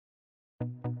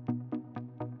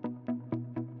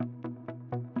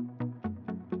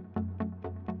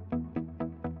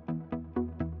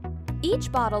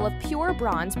Each bottle of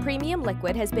PureBronze premium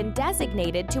liquid has been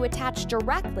designated to attach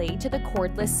directly to the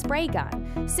cordless spray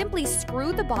gun. Simply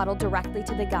screw the bottle directly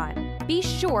to the gun. Be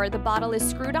sure the bottle is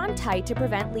screwed on tight to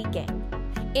prevent leaking.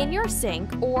 In your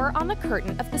sink or on the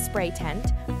curtain of the spray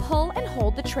tent, pull and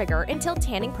hold the trigger until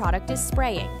tanning product is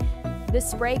spraying. The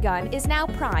spray gun is now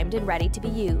primed and ready to be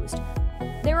used.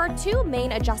 There are two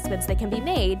main adjustments that can be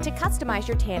made to customize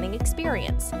your tanning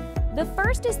experience. The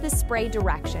first is the spray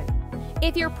direction.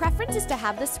 If your preference is to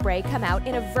have the spray come out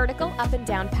in a vertical up and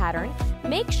down pattern,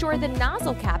 make sure the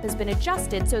nozzle cap has been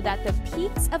adjusted so that the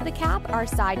peaks of the cap are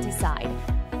side to side.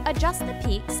 Adjust the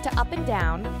peaks to up and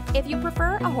down if you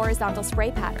prefer a horizontal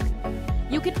spray pattern.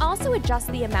 You can also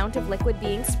adjust the amount of liquid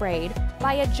being sprayed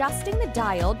by adjusting the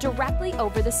dial directly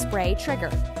over the spray trigger.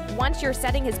 Once your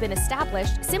setting has been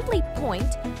established, simply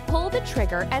point, pull the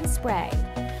trigger, and spray.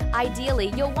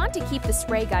 Ideally, you'll want to keep the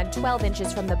spray gun 12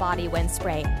 inches from the body when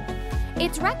spraying.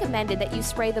 It's recommended that you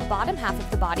spray the bottom half of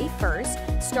the body first,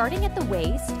 starting at the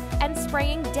waist and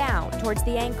spraying down towards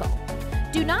the ankle.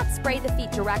 Do not spray the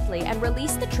feet directly and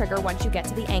release the trigger once you get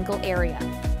to the ankle area.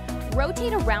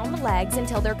 Rotate around the legs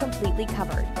until they're completely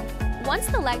covered. Once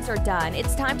the legs are done,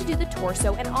 it's time to do the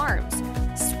torso and arms.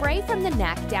 Spray from the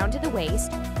neck down to the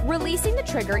waist, releasing the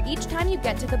trigger each time you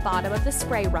get to the bottom of the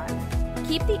spray run.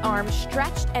 Keep the arms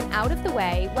stretched and out of the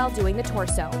way while doing the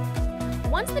torso.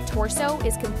 Once the torso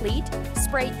is complete,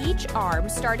 spray each arm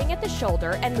starting at the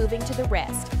shoulder and moving to the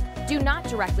wrist. Do not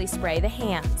directly spray the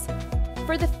hands.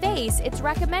 For the face, it's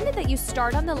recommended that you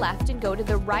start on the left and go to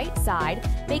the right side,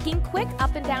 making quick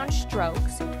up and down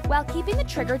strokes while keeping the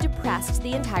trigger depressed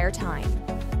the entire time.